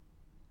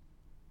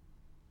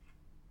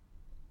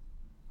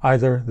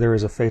Either there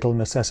is a fatal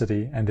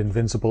necessity and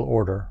invincible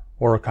order,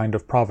 or a kind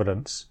of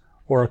providence,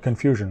 or a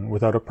confusion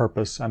without a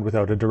purpose and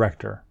without a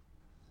director.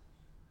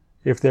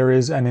 If there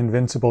is an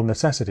invincible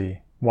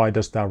necessity, why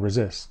dost thou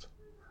resist?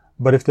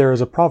 But if there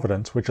is a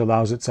providence which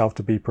allows itself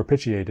to be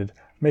propitiated,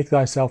 make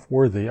thyself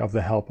worthy of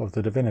the help of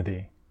the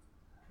divinity.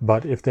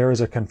 But if there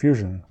is a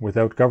confusion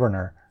without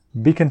governor,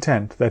 be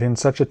content that in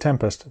such a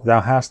tempest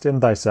thou hast in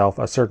thyself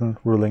a certain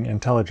ruling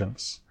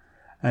intelligence.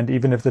 And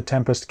even if the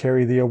tempest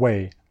carry thee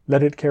away,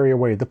 let it carry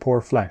away the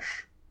poor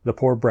flesh, the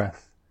poor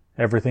breath,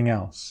 everything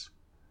else,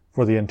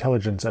 for the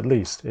intelligence at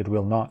least it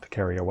will not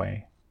carry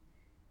away.